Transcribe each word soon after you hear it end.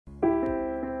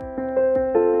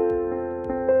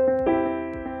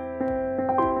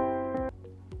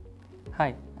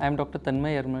Hi, I am Dr. Tanmai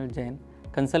Yermal Jain,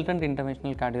 Consultant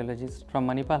Interventional Cardiologist from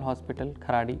Manipal Hospital,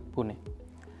 Kharadi, Pune.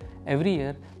 Every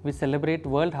year, we celebrate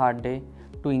World Heart Day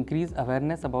to increase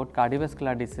awareness about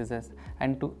cardiovascular diseases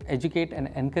and to educate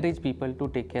and encourage people to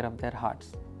take care of their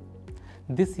hearts.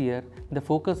 This year, the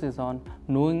focus is on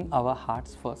knowing our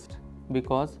hearts first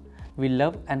because we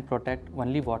love and protect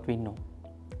only what we know.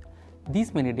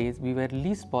 These many days, we were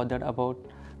least bothered about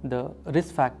the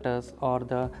risk factors or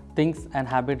the things and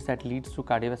habits that leads to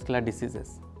cardiovascular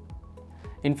diseases.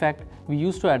 In fact, we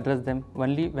used to address them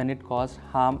only when it caused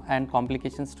harm and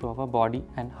complications to our body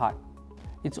and heart.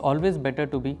 It's always better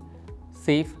to be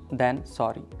safe than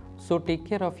sorry. So take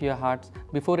care of your hearts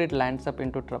before it lands up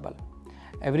into trouble.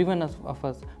 Every one of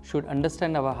us should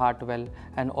understand our heart well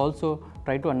and also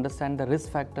try to understand the risk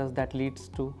factors that leads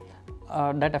to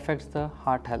that affects the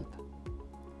heart health.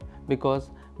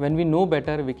 Because when we know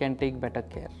better, we can take better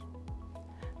care.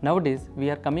 Nowadays, we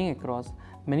are coming across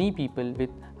many people with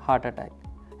heart attack,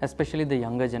 especially the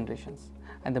younger generations.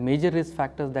 And the major risk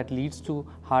factors that leads to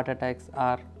heart attacks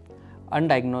are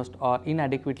undiagnosed or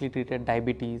inadequately treated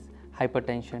diabetes,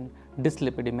 hypertension,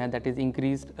 dyslipidemia, that is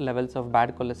increased levels of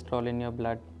bad cholesterol in your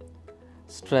blood,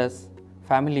 stress,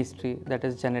 family history, that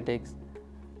is genetics,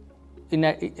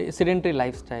 sedentary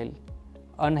lifestyle,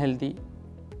 unhealthy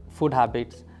food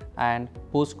habits, and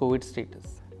post-COVID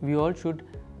status. We all should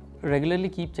regularly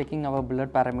keep checking our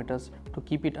blood parameters to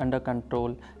keep it under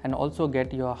control and also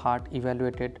get your heart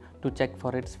evaluated to check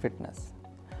for its fitness.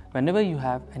 Whenever you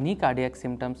have any cardiac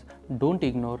symptoms, don't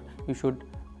ignore. You should,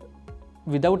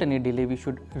 without any delay, we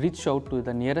should reach out to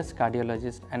the nearest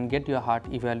cardiologist and get your heart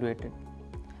evaluated.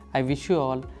 I wish you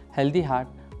all healthy heart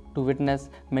to witness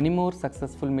many more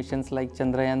successful missions like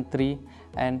Chandrayaan 3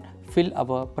 and fill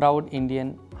our proud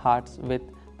Indian hearts with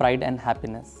pride and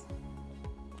happiness.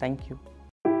 Thank you.